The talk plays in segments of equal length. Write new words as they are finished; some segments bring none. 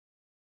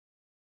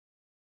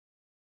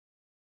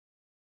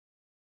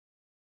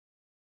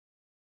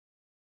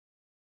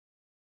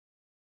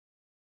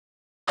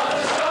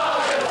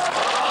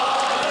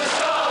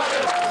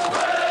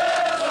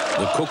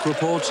Cook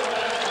Report,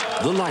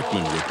 the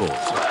Lightman Report.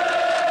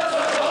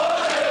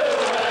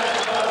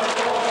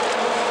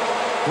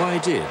 Why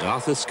did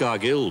Arthur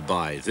Scargill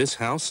buy this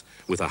house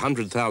with a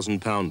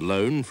 £100,000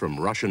 loan from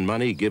Russian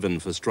money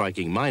given for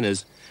striking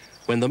miners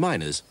when the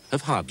miners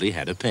have hardly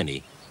had a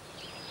penny?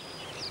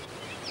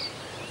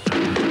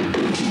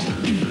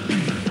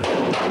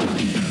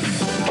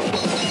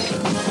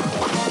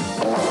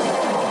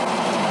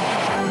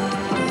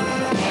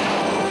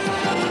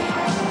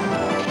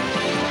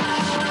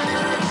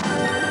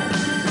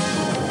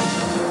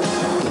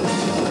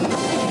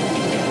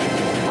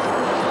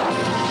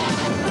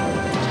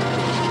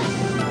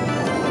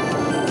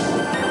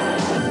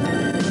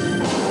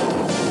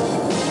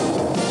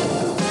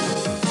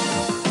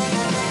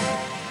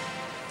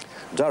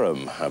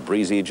 Durham, a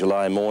breezy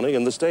July morning,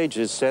 and the stage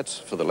is set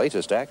for the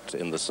latest act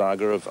in the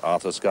saga of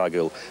Arthur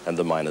Scargill and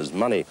the miners'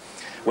 money.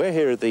 We're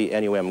here at the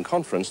NUM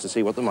conference to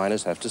see what the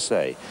miners have to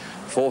say,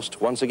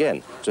 forced once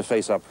again to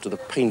face up to the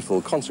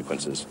painful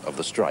consequences of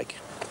the strike.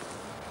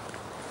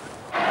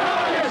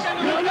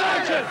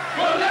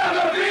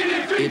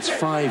 It's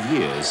 5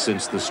 years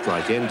since the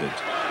strike ended,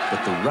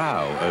 but the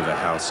row over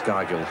how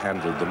Scargill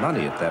handled the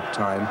money at that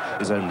time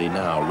is only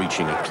now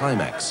reaching a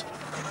climax.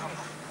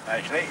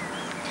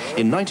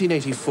 In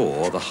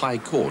 1984, the High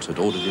Court had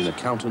ordered in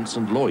accountants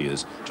and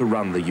lawyers to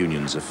run the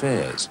union's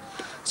affairs.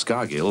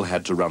 Scargill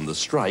had to run the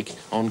strike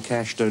on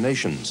cash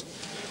donations.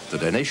 The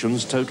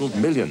donations totaled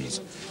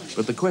millions.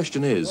 But the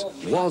question is,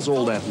 was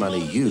all that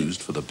money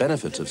used for the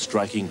benefit of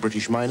striking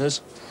British miners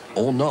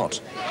or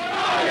not?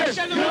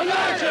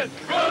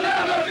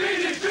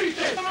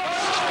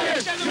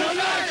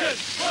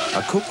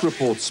 A Cook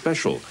Report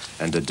special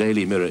and a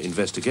Daily Mirror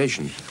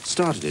investigation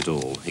started it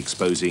all,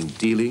 exposing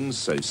dealings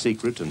so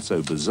secret and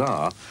so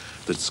bizarre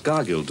that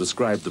Scargill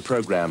described the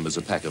programme as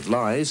a pack of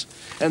lies,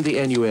 and the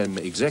NUM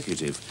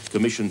executive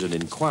commissioned an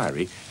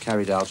inquiry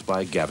carried out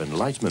by Gavin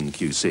Lightman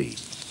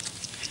QC.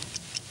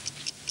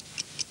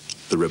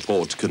 The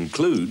report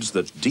concludes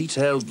that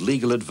detailed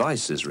legal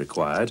advice is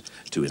required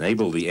to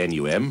enable the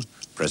NUM,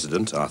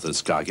 President Arthur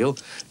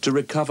Scargill, to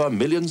recover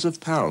millions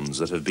of pounds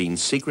that have been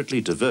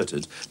secretly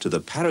diverted to the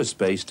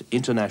Paris-based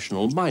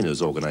International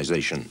Miners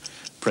Organisation,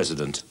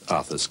 President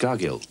Arthur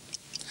Scargill.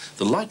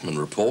 The Lightman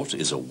Report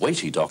is a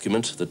weighty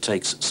document that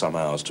takes some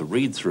hours to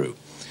read through.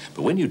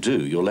 But when you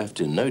do, you're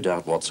left in no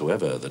doubt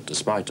whatsoever that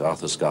despite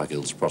Arthur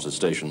Scargill's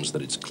protestations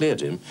that it's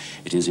cleared him,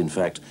 it is in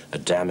fact a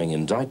damning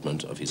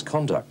indictment of his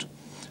conduct.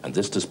 And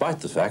this despite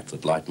the fact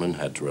that Lightman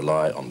had to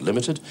rely on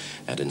limited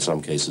and in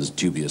some cases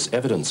dubious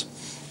evidence.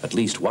 At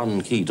least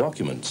one key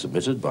document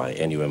submitted by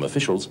NUM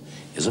officials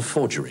is a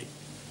forgery.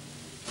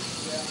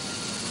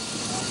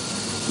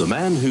 The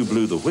man who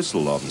blew the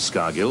whistle on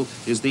Scargill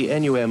is the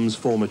NUM's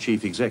former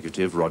chief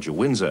executive, Roger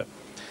Windsor.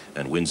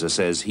 And Windsor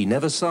says he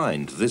never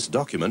signed this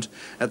document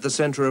at the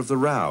centre of the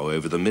row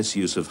over the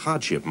misuse of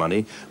hardship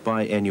money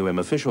by NUM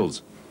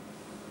officials.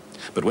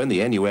 But when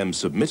the NUM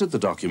submitted the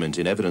document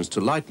in evidence to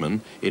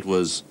Lightman, it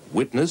was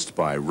witnessed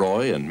by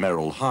Roy and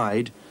Merrill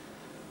Hyde,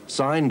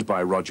 signed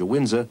by Roger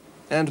Windsor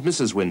and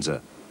Mrs.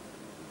 Windsor.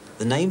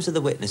 The names of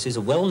the witnesses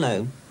are well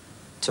known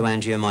to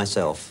Angie and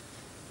myself.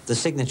 The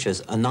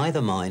signatures are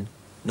neither mine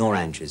nor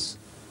Angie's.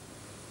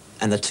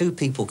 And the two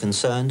people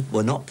concerned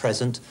were not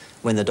present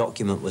when the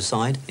document was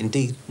signed.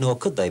 Indeed, nor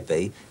could they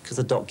be, because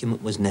the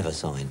document was never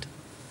signed.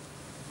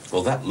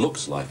 Well, that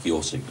looks like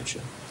your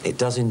signature. It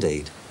does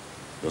indeed.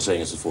 You're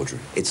saying it's a forgery?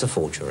 It's a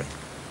forgery.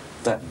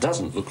 That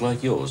doesn't look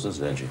like yours, does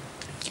it, Angie?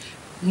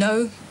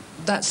 No,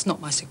 that's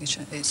not my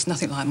signature. It's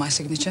nothing like my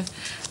signature.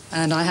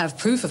 And I have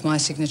proof of my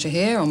signature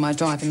here on my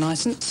driving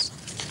licence,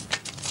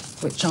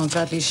 which I'll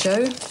gladly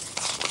show,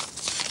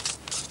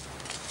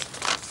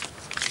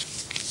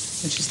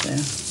 which is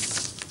there.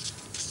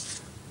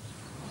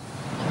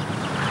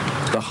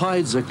 The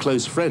Hydes are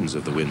close friends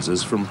of the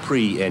Windsors from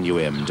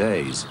pre-NUM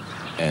days,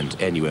 and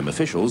NUM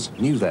officials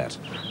knew that.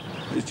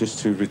 It's just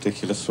too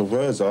ridiculous for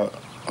words. I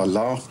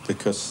laughed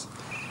because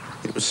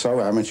it was so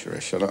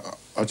amateurish, and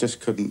I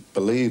just couldn't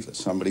believe that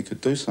somebody could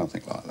do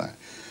something like that.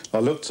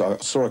 I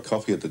saw a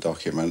copy of the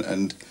document,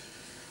 and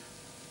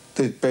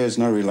it bears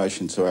no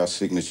relation to our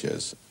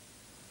signatures.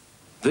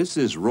 This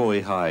is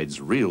Roy Hyde's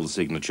real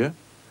signature.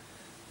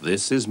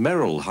 This is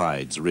Merrill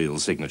Hyde's real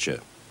signature.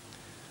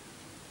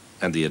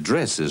 And the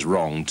address is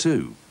wrong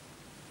too.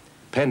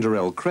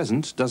 Penderell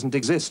Crescent doesn't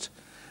exist.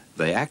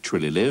 They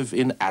actually live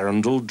in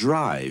Arundel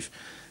Drive.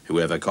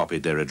 Whoever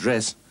copied their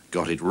address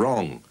got it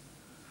wrong.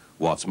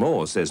 What's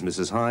more, says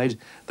Mrs. Hyde,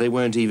 they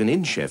weren't even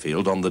in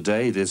Sheffield on the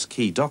day this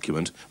key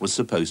document was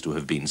supposed to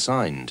have been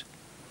signed.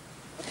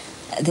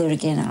 There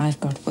again, I've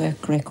got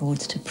work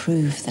records to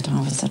prove that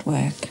I was at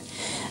work.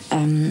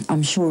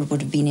 I'm sure it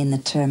would have been in the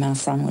term our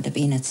son would have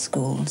been at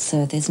school,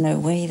 so there's no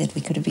way that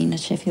we could have been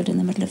at Sheffield in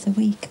the middle of the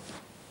week.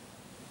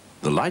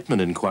 The Lightman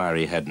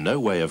inquiry had no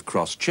way of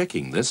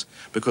cross-checking this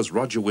because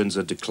Roger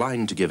Windsor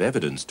declined to give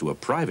evidence to a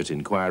private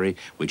inquiry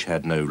which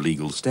had no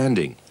legal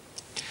standing.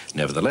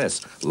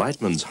 Nevertheless,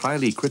 Lightman's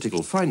highly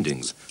critical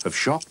findings have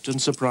shocked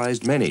and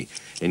surprised many,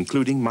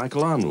 including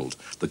Michael Arnold,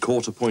 the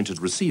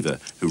court-appointed receiver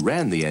who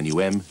ran the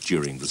NUM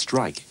during the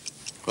strike.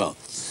 Well,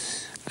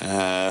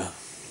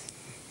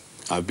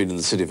 I've been in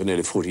the city for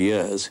nearly 40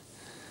 years.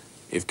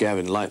 If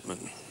Gavin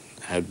Lightman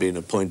had been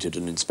appointed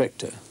an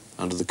inspector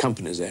under the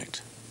Companies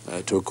Act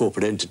to a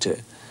corporate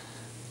entity,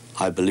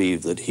 I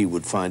believe that he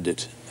would find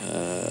it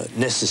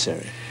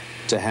necessary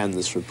to hand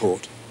this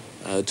report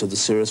to the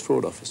Serious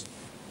Fraud Office.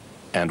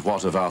 And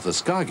what of Arthur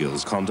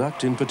Scargill's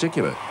conduct in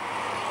particular?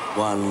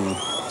 One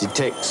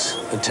detects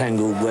a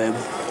tangled web.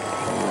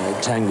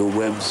 Tangled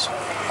webs,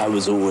 I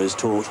was always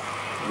taught,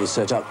 were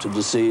set up to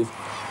deceive.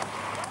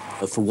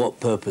 For what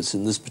purpose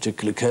in this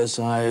particular case,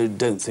 I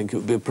don't think it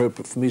would be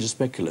appropriate for me to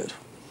speculate.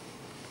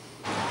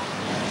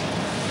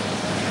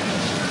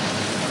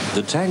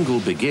 The tangle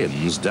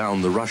begins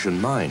down the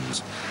Russian mines,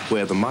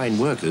 where the mine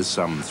workers,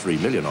 some 3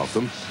 million of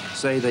them,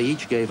 say they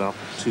each gave up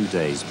 2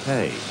 days'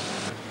 pay.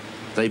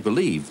 They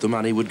believed the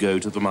money would go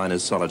to the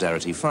Miners'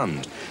 Solidarity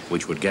Fund,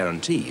 which would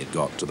guarantee it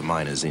got to the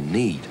miners in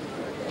need.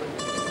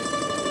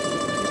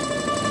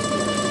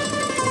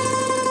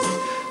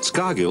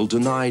 Scargill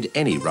denied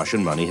any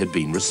Russian money had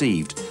been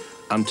received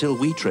until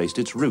we traced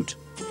its route.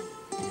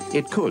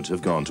 It could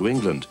have gone to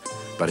England,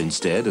 but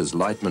instead, as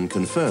Lightman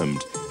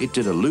confirmed, it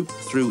did a loop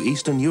through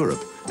Eastern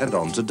Europe and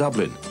on to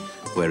Dublin,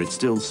 where it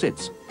still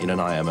sits in an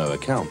IMO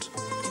account.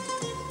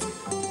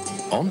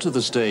 Onto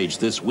the stage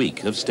this week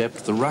have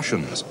stepped the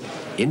Russians,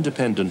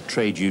 independent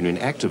trade union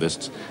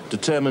activists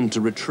determined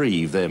to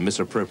retrieve their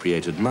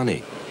misappropriated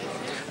money.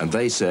 And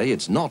they say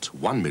it's not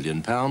 £1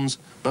 million,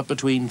 but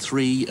between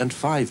 3 and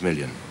 5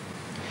 million.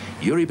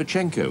 Yuri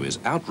Bachenko is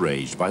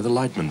outraged by the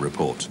Lightman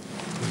report.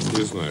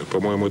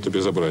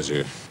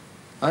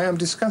 I am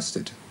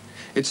disgusted.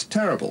 It's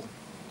terrible.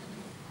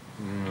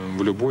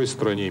 В любой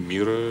стране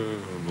мира,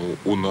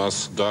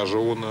 даже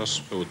у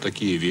нас, вот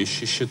такие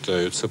вещи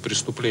считаются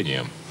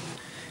преступлением.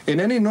 In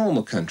any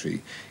normal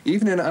country,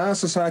 even in our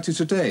society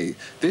today,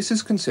 this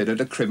is considered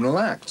a criminal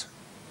act.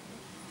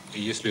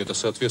 Если это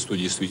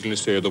соответствует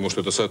действительности, я думаю,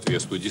 что это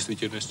соответствует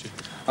действительности.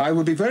 I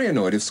would be very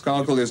annoyed if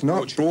Scargill is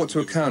not brought to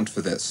account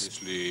for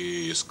this.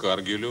 Если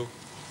Scargill'u,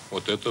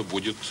 вот это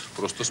будет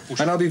просто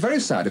спущено. And I'll be very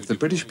sad if the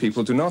British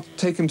people do not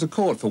take him to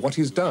court for what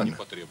he's done.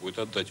 Потребует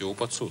отдать его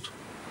под суд.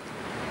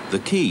 The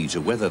key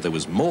to whether there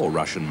was more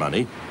Russian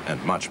money,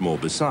 and much more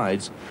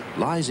besides,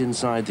 lies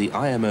inside the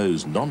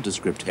IMO's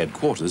nondescript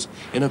headquarters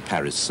in a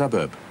Paris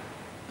suburb.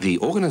 The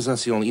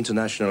Organisation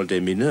Internationale des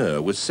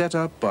Mineurs was set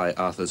up by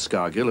Arthur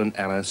Scargill and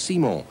Alain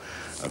Simon,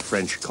 a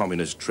French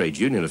communist trade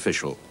union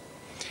official.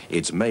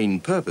 Its main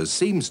purpose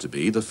seems to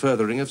be the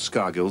furthering of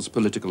Scargill's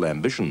political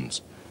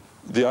ambitions.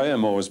 The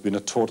IMO has been a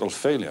total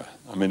failure.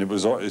 I mean,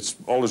 it's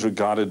always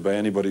regarded by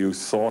anybody who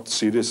thought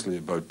seriously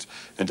about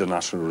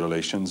international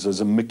relations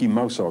as a Mickey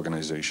Mouse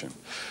organization.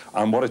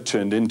 And what it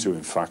turned into,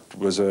 in fact,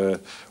 was a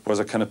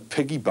kind of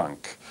piggy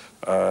bank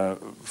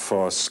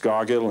for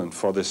Scargill and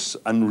for this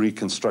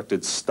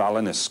unreconstructed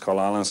Stalinist called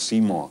Alain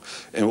Simon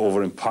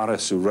over in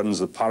Paris, who runs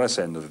the Paris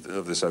end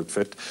of this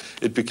outfit.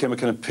 It became a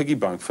kind of piggy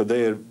bank for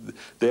their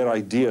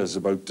ideas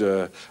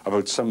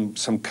about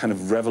some kind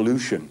of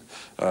revolution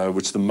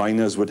which the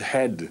miners would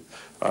head.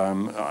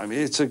 I mean,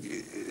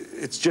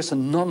 it's just a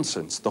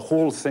nonsense. The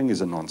whole thing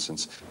is a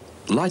nonsense.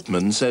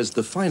 Lightman says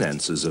the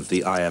finances of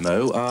the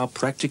IMO are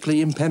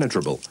practically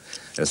impenetrable,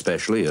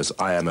 especially as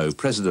IMO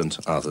President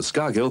Arthur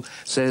Scargill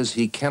says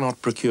he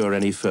cannot procure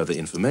any further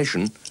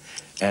information,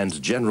 and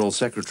General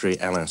Secretary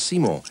Alain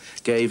Simon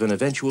gave an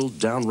eventual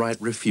downright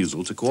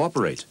refusal to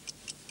cooperate.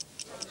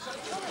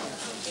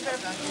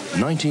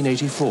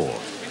 1984,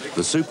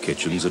 the soup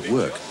kitchen's at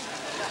work.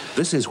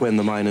 This is when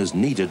the miners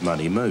needed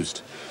money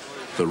most.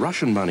 The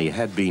Russian money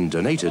had been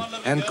donated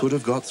and could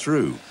have got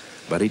through,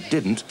 but it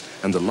didn't,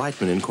 and the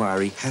Lightman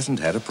inquiry hasn't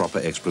had a proper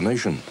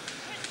explanation.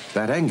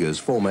 That angers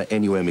former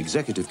NUM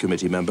Executive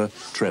Committee member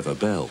Trevor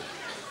Bell.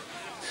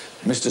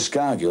 Mr.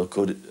 Scargill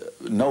could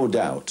no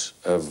doubt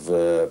have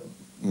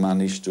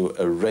managed to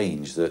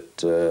arrange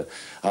that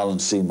Alain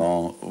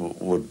Simon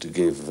would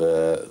give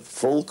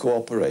full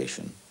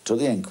cooperation to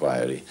the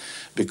inquiry,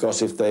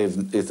 because if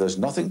there's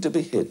nothing to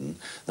be hidden,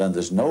 then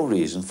there's no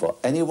reason for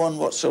anyone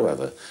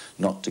whatsoever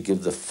not to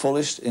give the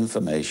fullest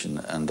information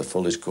and the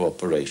fullest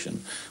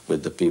cooperation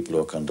with the people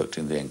who are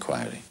conducting the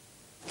inquiry.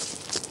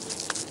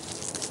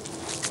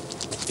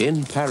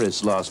 In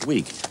Paris last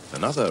week,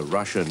 another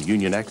Russian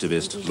union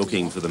activist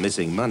looking for the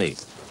missing money.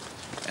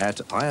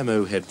 At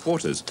IMO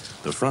headquarters,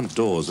 the front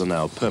doors are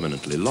now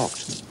permanently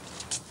locked.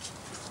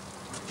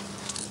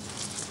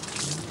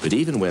 But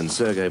even when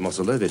Sergei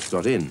Mosolevich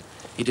got in,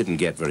 he didn't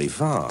get very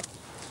far.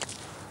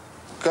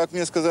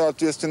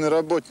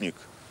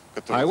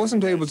 I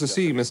wasn't able to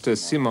see Mr.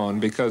 Simon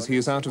because he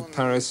is out of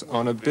Paris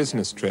on a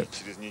business trip.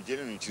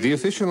 The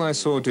official I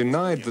saw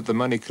denied that the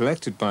money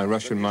collected by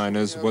Russian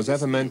miners was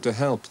ever meant to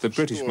help the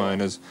British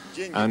miners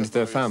and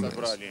their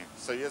families.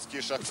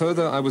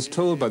 Further, I was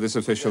told by this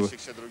official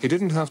he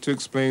didn't have to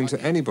explain to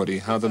anybody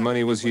how the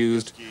money was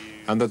used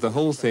and that the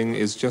whole thing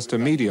is just a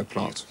media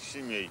plot.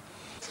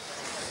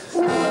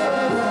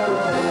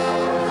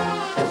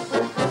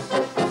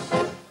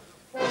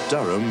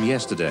 Durham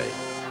yesterday.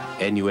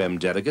 NUM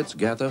delegates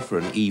gather for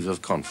an eve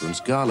of conference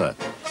gala.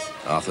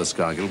 Arthur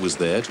Scargill was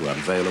there to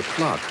unveil a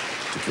plaque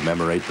to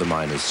commemorate the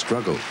miners'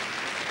 struggle.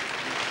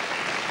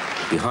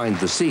 Behind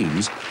the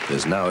scenes,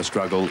 there's now a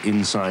struggle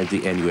inside the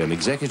NUM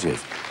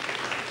executive.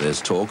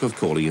 There's talk of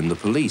calling in the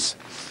police.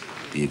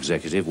 The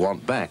executive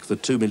want back the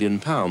 £2 million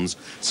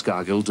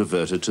Scargill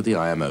diverted to the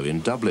IMO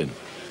in Dublin.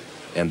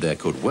 And there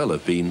could well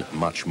have been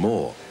much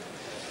more.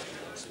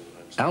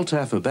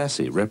 Altaf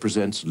Abbasi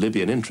represents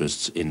Libyan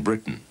interests in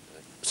Britain.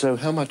 So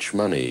how much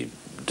money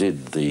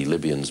did the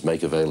Libyans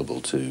make available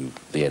to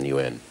the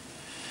NUN?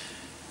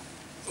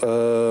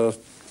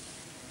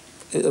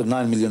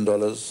 $9 million.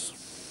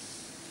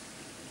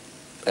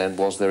 And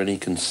was there any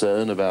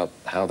concern about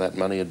how that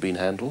money had been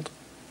handled?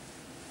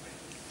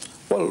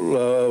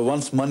 Well,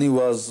 once money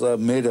was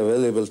made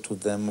available to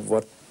them,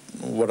 what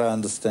I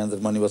understand,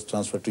 that money was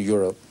transferred to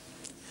Europe,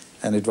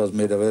 and it was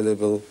made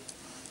available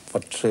for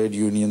trade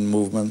union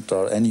movement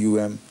or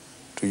NUM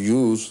to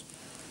use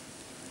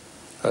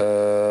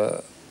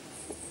as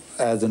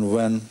and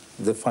when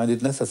they find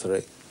it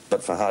necessary.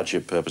 But for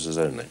hardship purposes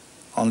only?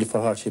 Only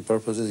for hardship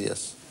purposes,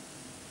 yes,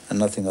 and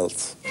nothing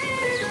else.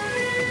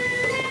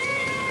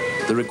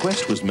 The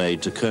request was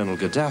made to Colonel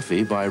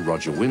Gaddafi by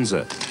Roger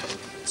Windsor.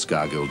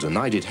 Scargill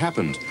denied it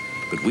happened,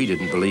 but we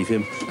didn't believe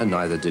him, and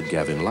neither did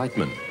Gavin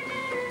Lightman.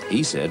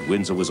 He said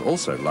Windsor was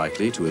also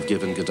likely to have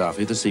given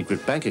Gaddafi the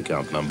secret bank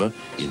account number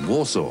in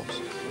Warsaw.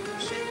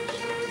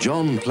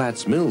 John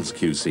Platts Mills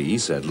QC,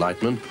 said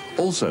Lightman,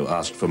 also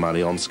asked for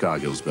money on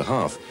Scargill's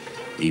behalf,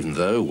 even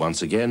though,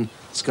 once again,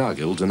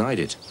 Scargill denied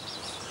it.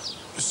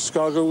 Mr.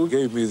 Scargill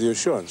gave me the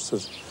assurance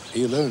that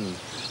he alone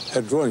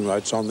had drawing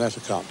rights on that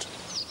account.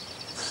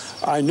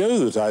 I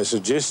know that I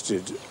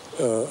suggested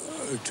to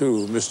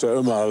Mr.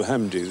 Omar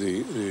al-Hamdi,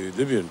 the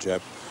Libyan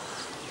chap,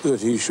 that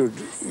he should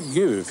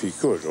give, if he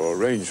could, or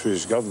arrange for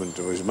his government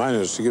or his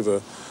miners to give a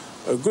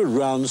good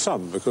round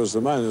sum, because the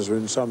miners were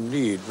in some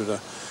need.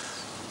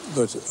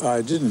 But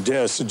I didn't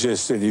dare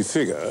suggest any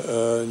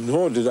figure,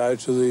 nor did I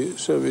to the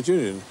Soviet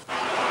Union.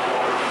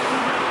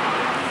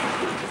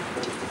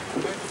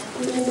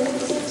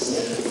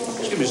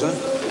 Excuse me, sir.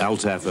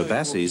 Altaf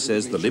Abbasi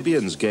says the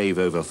Libyans gave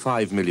over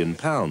 £5 million,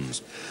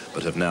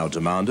 but have now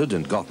demanded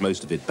and got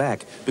most of it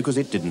back because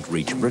it didn't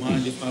reach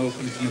Britain.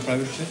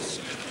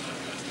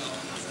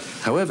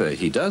 However,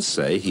 he does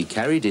say he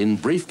carried in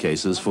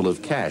briefcases full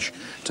of cash,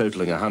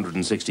 totalling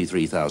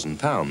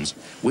 £163,000,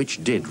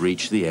 which did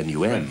reach the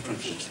NUN.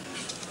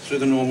 Through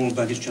the normal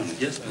baggage channel,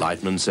 yes?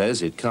 Lightman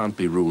says it can't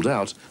be ruled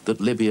out that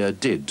Libya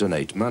did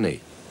donate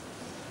money.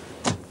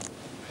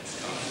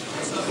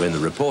 When the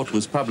report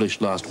was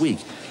published last week,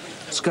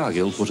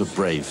 Scargill put a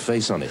brave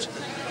face on it.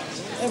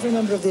 Every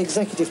member of the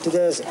executive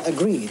today has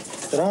agreed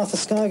that Arthur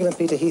Scargill and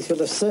Peter Heathfield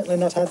have certainly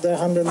not had their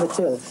hand in the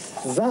till.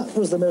 That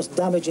was the most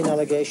damaging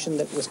allegation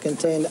that was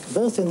contained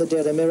both in the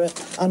Daily Mirror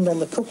and on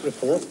the Cook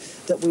report,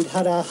 that we'd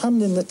had our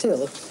hand in the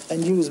till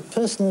and used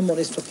personal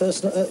monies for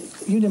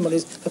union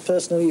monies for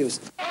personal use.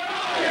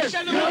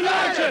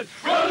 United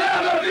will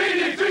never be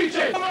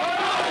defeated!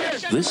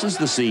 This is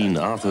the scene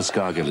Arthur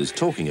Scargill is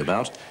talking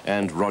about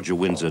and Roger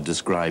Windsor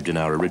described in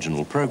our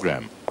original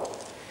programme.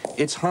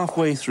 It's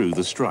halfway through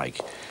the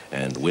strike,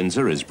 and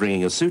Windsor is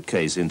bringing a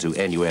suitcase into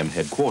NUM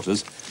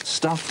headquarters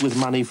stuffed with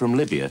money from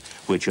Libya,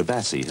 which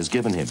Abbasi has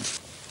given him.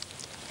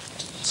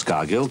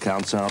 Scargill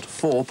counts out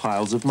 4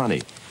 piles of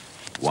money,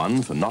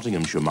 one for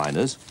Nottinghamshire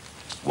miners,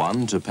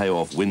 one to pay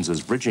off Windsor's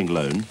bridging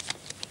loan,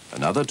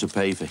 another to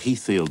pay for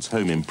Heathfield's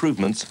home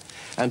improvements,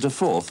 and a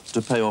fourth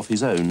to pay off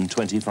his own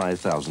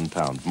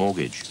 £25,000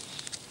 mortgage.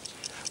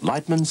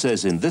 Lightman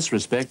says in this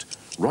respect,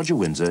 Roger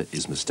Windsor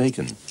is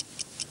mistaken.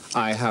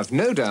 I have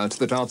no doubt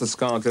that Arthur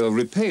Scargill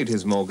repaid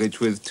his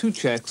mortgage with 2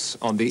 cheques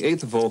on the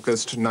 8th of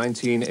August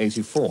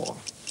 1984.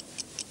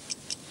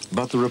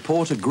 But the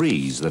report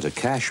agrees that a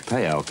cash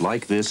payout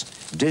like this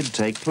did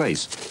take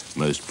place,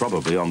 most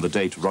probably on the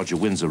date Roger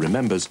Windsor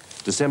remembers,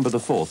 December the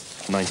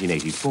 4th,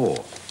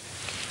 1984.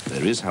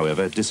 There is,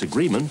 however,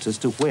 disagreement as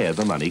to where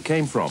the money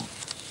came from.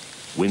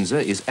 Windsor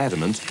is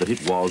adamant that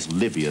it was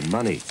Libyan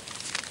money.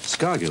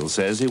 Scargill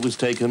says it was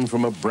taken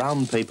from a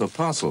brown paper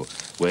parcel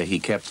where he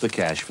kept the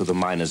cash for the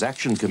Miners'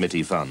 Action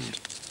Committee Fund.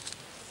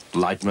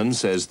 Lightman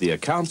says the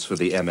accounts for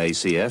the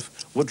MACF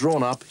were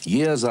drawn up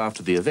years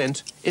after the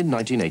event in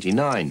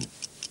 1989.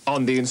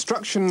 On the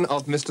instruction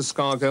of Mr.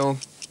 Scargill.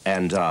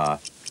 And are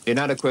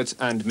inadequate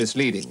and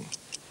misleading.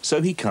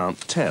 So he can't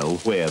tell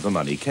where the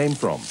money came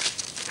from.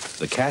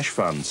 The cash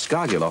fund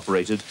Scargill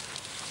operated,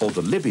 or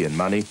the Libyan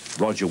money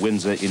Roger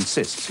Windsor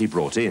insists he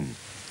brought in.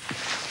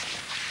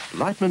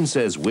 Lightman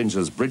says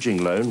Windsor's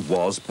bridging loan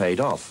was paid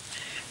off,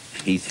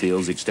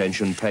 Heathfield's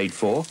extension paid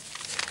for,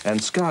 and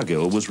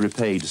Scargill was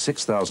repaid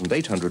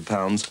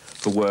 £6,800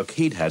 for work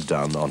he'd had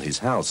done on his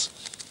house.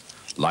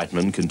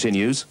 Lightman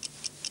continues.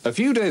 A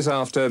few days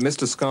after,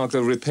 Mr.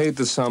 Scargill repaid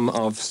the sum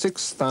of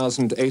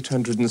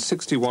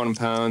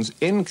 £6,861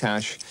 in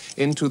cash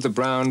into the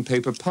brown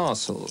paper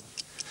parcel.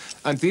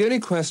 And the only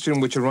question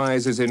which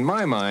arises in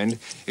my mind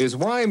is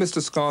why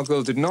Mr.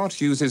 Scargill did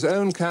not use his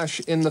own cash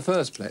in the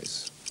first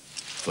place.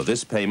 For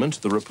this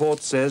payment, the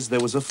report says there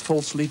was a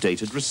falsely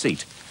dated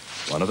receipt,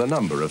 one of a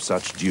number of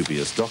such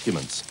dubious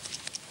documents.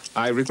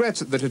 I regret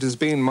that it has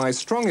been my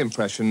strong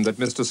impression that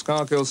Mr.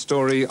 Scargill's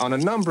story on a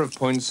number of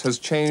points has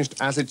changed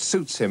as it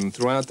suits him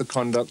throughout the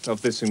conduct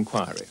of this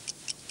inquiry.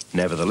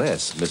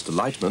 Nevertheless, Mr.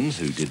 Lightman,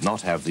 who did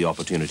not have the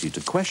opportunity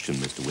to question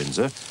Mr.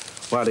 Windsor,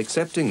 while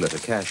accepting that a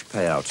cash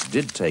payout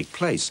did take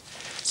place,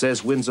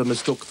 says Windsor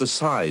mistook the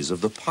size of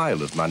the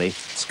pile of money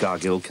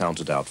Scargill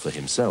counted out for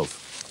himself.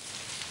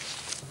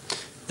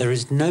 There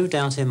is no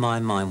doubt in my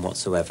mind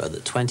whatsoever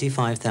that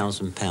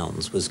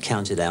 £25,000 was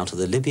counted out of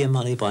the Libyan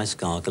money by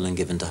Scargill and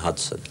given to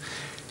Hudson.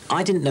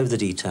 I didn't know the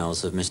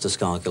details of Mr.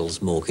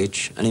 Scargill's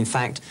mortgage, and in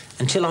fact,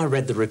 until I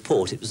read the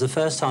report, it was the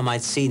first time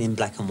I'd seen in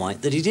black and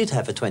white that he did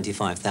have a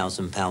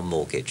 £25,000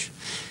 mortgage.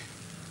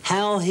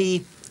 How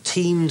he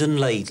teamed and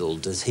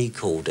ladled, as he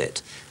called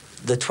it,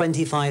 the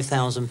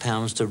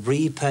 £25,000 to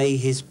repay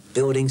his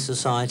building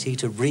society,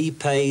 to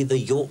repay the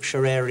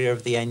Yorkshire area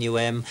of the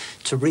NUM,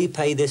 to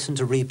repay this and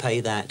to repay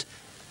that.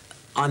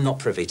 I'm not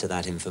privy to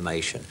that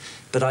information.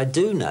 But I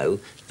do know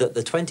that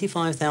the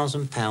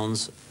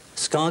 £25,000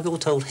 Scargill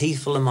told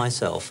Heathfield and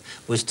myself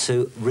was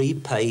to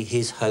repay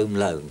his home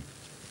loan.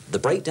 The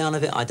breakdown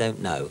of it I don't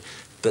know,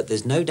 but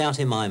there's no doubt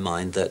in my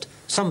mind that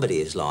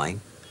somebody is lying,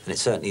 and it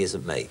certainly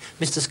isn't me.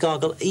 Mr.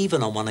 Scargill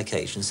even on one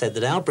occasion said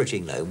that our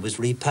bridging loan was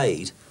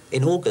repaid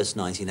in August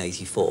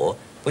 1984,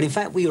 when in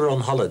fact we were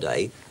on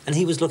holiday and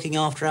he was looking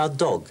after our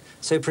dog,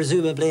 so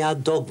presumably our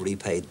dog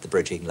repaid the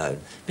bridging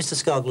loan. Mr.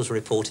 Scargill's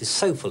report is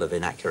so full of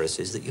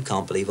inaccuracies that you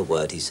can't believe a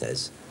word he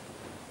says.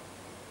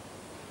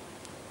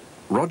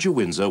 Roger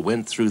Windsor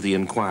went through the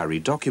inquiry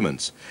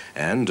documents,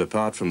 and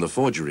apart from the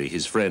forgery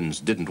his friends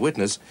didn't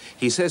witness,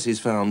 he says he's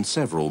found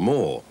several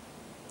more.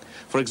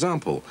 For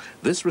example,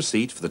 this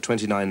receipt for the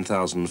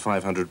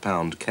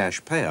 £29,500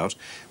 cash payout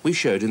we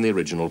showed in the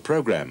original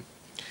programme.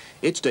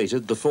 It's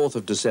dated the 4th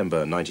of December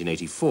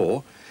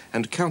 1984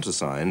 and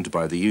countersigned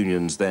by the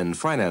union's then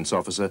finance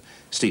officer,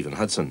 Stephen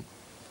Hudson.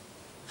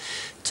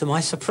 To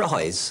my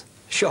surprise,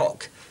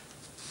 shock,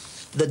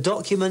 the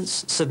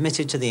documents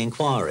submitted to the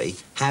inquiry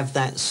have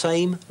that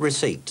same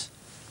receipt,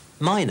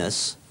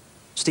 minus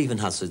Stephen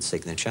Hudson's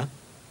signature,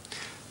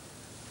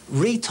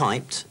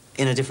 retyped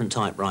in a different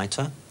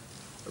typewriter,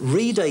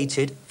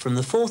 redated from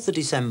the 4th of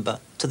December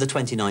to the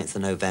 29th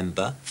of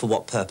November, for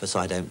what purpose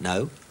I don't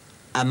know,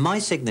 and my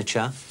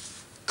signature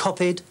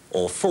copied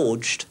or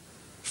forged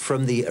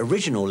from the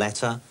original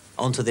letter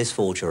onto this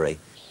forgery.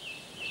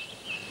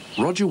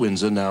 Roger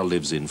Windsor now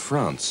lives in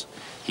France.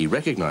 He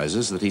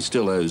recognises that he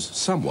still owes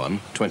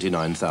someone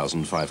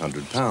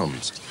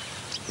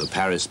 £29,500. The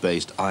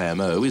Paris-based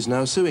IMO is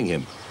now suing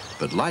him,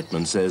 but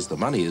Lightman says the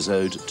money is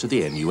owed to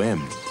the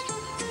NUM.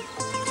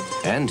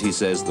 And he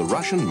says the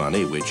Russian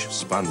money, which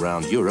spun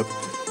round Europe,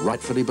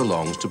 rightfully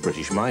belongs to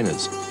British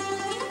miners.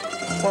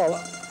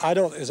 Well, I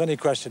don't think there's any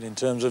question in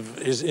terms of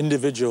his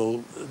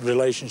individual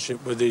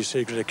relationship with these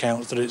secret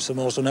accounts that it's the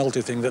most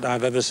unhealthy thing that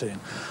I've ever seen.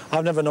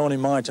 I've never known in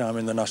my time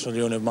in the National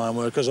Union of Mine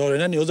Workers or in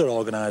any other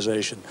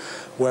organisation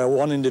where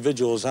one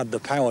individual has had the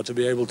power to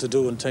be able to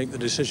do and take the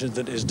decisions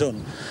that he's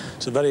done.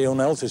 It's a very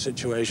unhealthy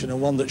situation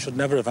and one that should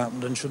never have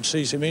happened and should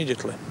cease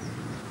immediately.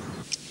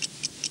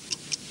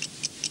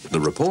 The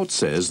report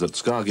says that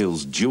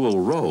Scargill's dual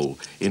role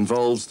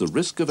involves the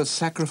risk of a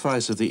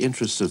sacrifice of the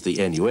interests of the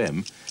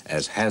NUM,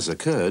 as has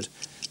occurred,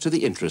 to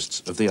the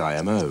interests of the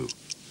IMO.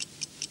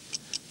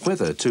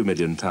 Whether £2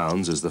 million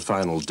is the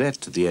final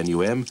debt to the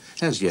NUM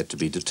has yet to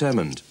be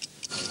determined.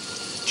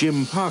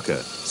 Jim Parker,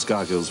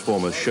 Scargill's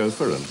former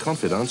chauffeur and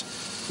confidant,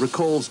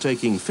 recalls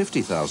taking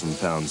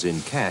 £50,000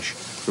 in cash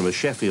from a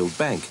Sheffield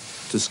bank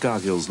to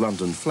Scargill's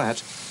London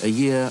flat a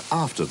year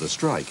after the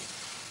strike.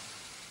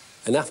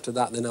 And after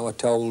that, then I was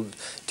told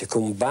to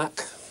come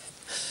back,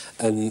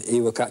 and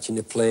he were catching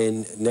a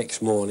plane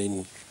next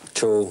morning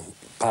to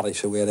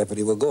Paris or wherever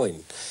he were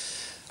going.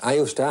 I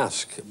used to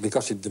ask,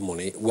 because of the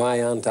money,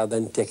 why aren't I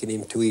then taking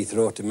him to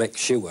Heathrow to make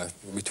sure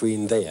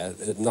between there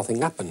that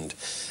nothing happened?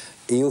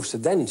 He used to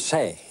then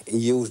say he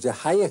used a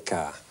hire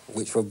car,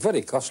 which was a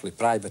very costly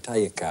private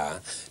hire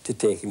car, to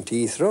take him to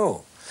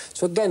Heathrow.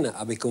 So again,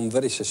 I become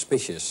very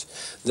suspicious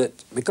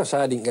that because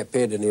I didn't get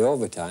paid any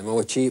overtime, I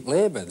was cheap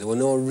labour. There was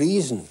no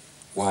reason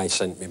why he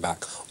sent me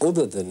back,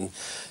 other than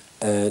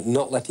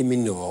not letting me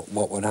know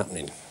what was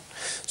happening.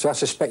 So I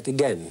suspect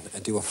again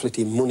that he was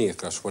flitting money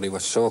across what he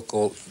was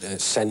so-called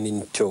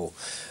sending to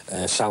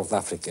South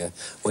Africa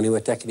when he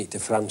was taking it to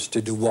France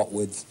to do what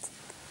with,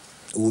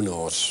 who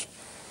knows.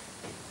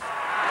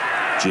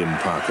 Jim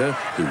Parker,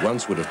 who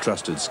once would have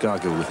trusted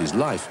Scargill with his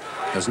life,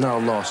 has now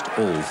lost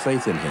all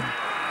faith in him.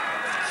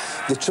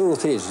 The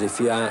truth is, if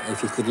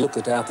you could look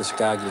at Arthur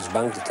Scargill's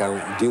bank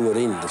account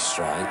during the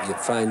strike, you'd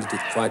find that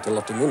it's quite a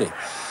lot of money.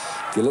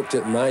 If you looked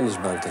at miner's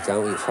bank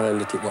account, you'd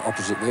find that it was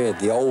opposite way,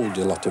 they owed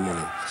a lot of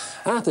money.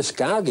 Arthur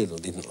Scargill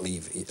didn't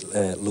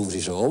lose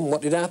his home.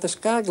 What did Arthur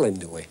Scargill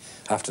end up with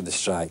after the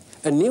strike?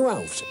 A new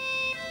house.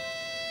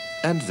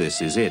 And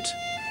this is it.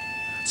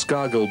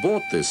 Scargill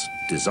bought this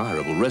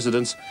desirable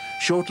residence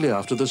shortly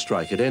after the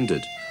strike had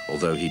ended,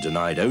 although he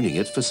denied owning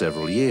it for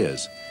several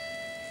years.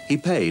 He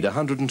paid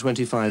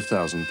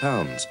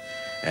 £125,000,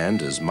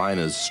 and as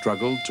miners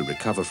struggled to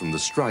recover from the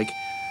strike,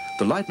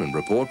 the Lightman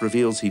report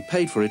reveals he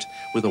paid for it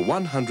with a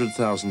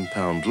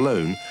 £100,000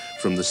 loan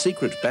from the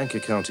secret bank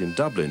account in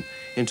Dublin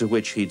into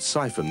which he'd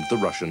siphoned the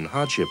Russian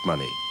hardship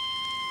money.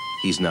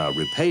 He's now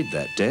repaid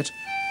that debt,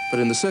 but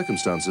in the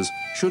circumstances,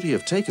 should he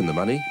have taken the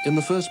money in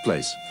the first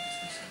place?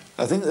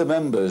 I think the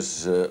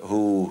members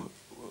who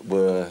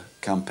were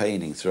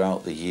campaigning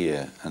throughout the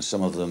year, and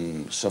some of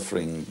them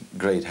suffering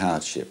great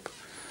hardship,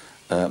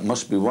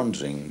 must be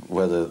wondering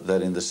whether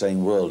they're in the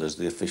same world as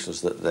the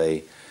officials that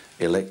they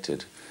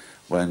elected,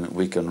 when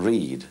we can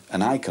read,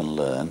 and I can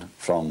learn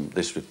from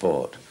this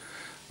report,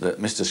 that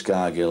Mr.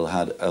 Scargill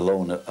had a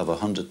loan of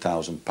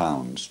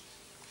 £100,000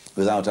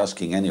 without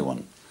asking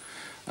anyone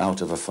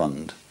out of a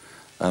fund,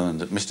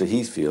 and that Mr.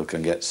 Heathfield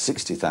can get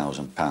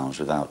 £60,000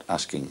 without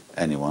asking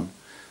anyone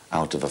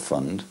out of a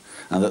fund,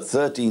 and that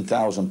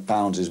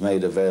 £13,000 is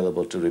made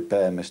available to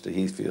repair Mr.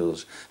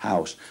 Heathfield's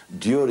house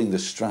during the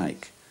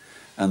strike.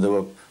 And there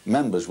were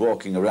members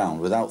walking around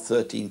without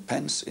 13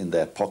 pence in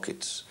their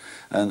pockets.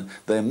 And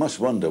they must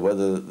wonder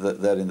whether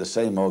they're in the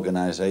same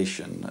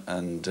organisation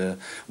and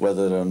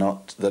whether or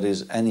not there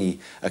is any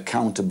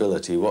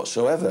accountability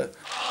whatsoever.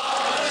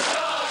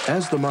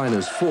 As the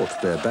miners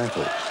fought their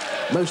battle,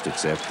 most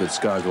accept that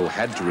Scargill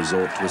had to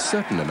resort to a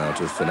certain amount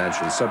of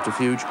financial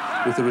subterfuge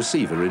with the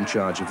receiver in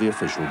charge of the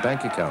official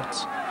bank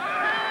accounts.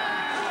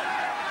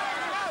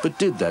 But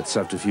did that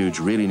subterfuge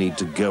really need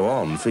to go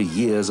on for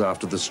years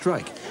after the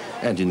strike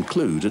and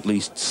include at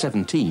least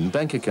 17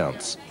 bank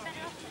accounts?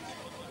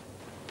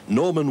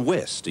 Norman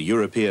West, a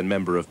European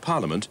Member of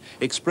Parliament,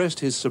 expressed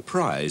his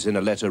surprise in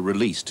a letter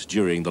released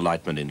during the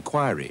Lightman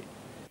inquiry.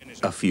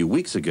 A few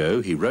weeks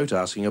ago, he wrote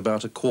asking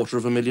about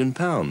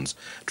 £250,000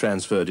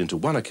 transferred into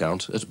one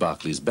account at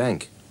Barclays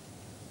Bank.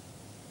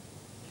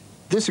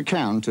 This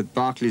account at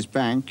Barclays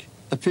Bank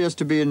appears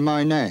to be in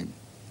my name,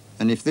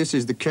 and if this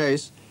is the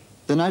case,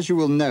 then as you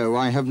will know,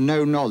 I have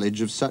no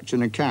knowledge of such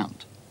an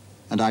account,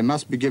 and I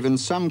must be given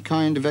some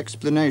kind of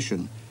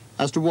explanation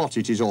as to what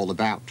it is all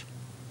about.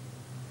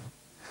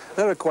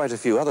 There are quite a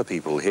few other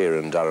people here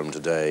in Durham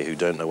today who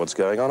don't know what's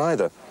going on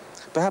either.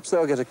 Perhaps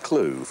they'll get a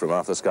clue from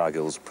Arthur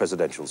Scargill's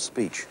presidential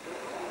speech.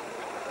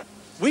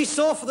 We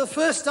saw for the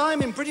first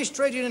time in British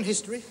trade union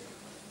history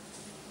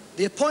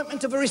the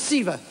appointment of a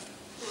receiver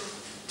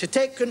to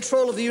take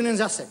control of the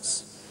union's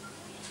assets.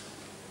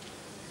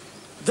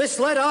 This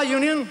led our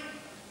union,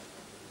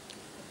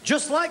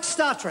 just like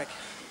Star Trek,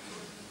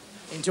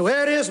 into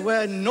areas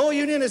where no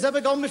union has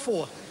ever gone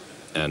before.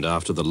 And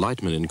after the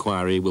Lightman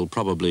inquiry, will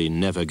probably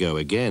never go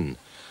again,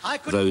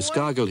 though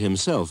Scargill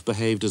himself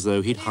behaved as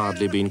though he'd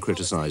hardly been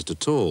criticised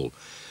at all,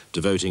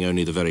 devoting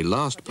only the very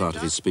last part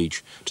of his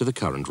speech to the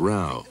current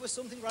row.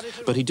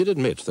 But he did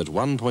admit that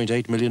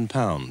 £1.8 million,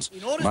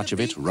 much of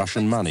it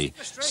Russian money,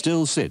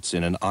 still sits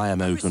in an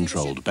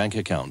IMO-controlled bank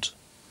account.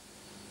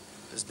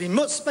 There's been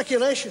much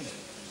speculation,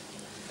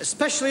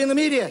 especially in the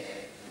media,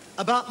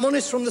 about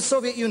monies from the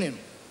Soviet Union.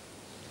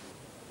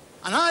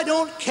 And I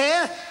don't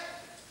care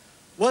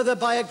whether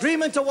by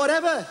agreement or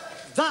whatever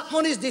that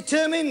money is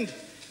determined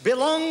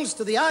belongs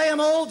to the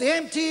IMO, the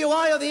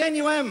MTUI or the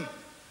NUM.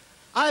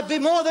 I'd be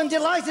more than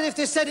delighted if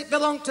they said it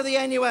belonged to the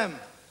NUM.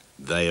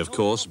 They, of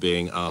course,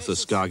 being Arthur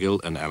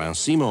Scargill and Alain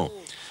Simon.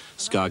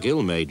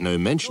 Scargill made no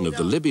mention of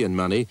the Libyan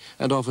money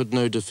and offered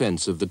no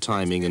defence of the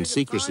timing and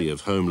secrecy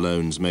of home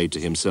loans made to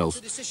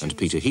himself and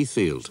Peter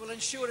Heathfield.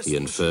 He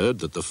inferred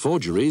that the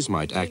forgeries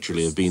might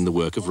actually have been the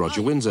work of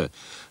Roger Windsor,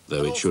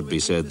 though it should be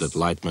said that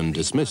Lightman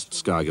dismissed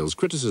Scargill's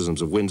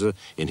criticisms of Windsor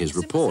in his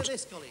report.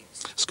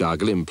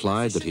 Scargill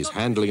implied that his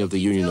handling of the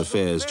union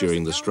affairs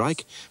during the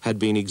strike had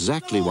been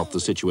exactly what the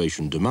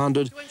situation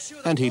demanded,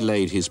 and he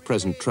laid his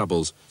present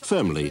troubles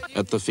firmly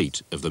at the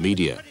feet of the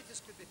media.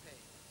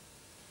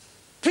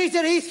 Peter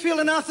Heathfield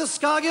and Arthur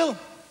Scargill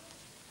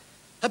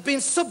have been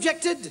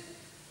subjected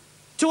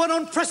to an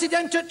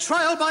unprecedented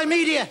trial by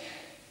media.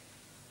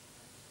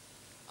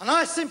 And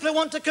I simply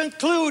want to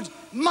conclude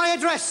my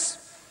address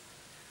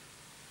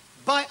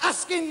by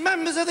asking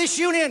members of this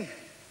union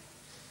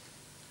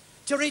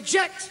to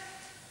reject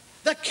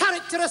the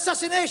character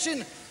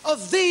assassination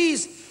of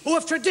these who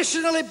have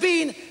traditionally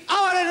been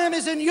our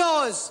enemies and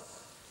yours.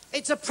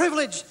 It's a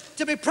privilege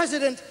to be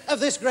president of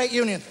this great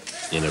union.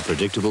 In a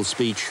predictable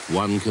speech,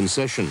 one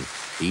concession.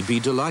 He'd be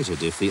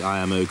delighted if the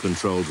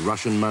IMO-controlled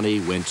Russian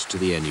money went to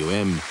the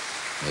NUM.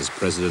 As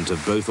president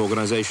of both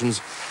organisations,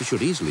 he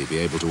should easily be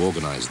able to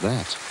organise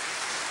that.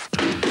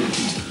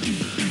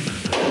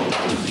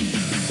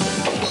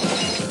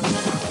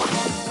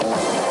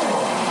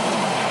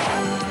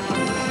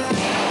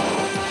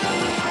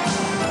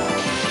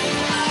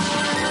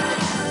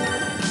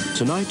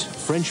 Tonight,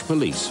 French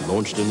police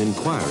launched an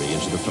inquiry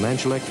into the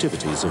financial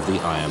activities of the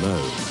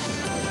IMO.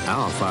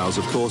 Our files,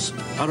 of course,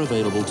 are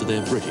available to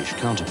their British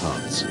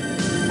counterparts.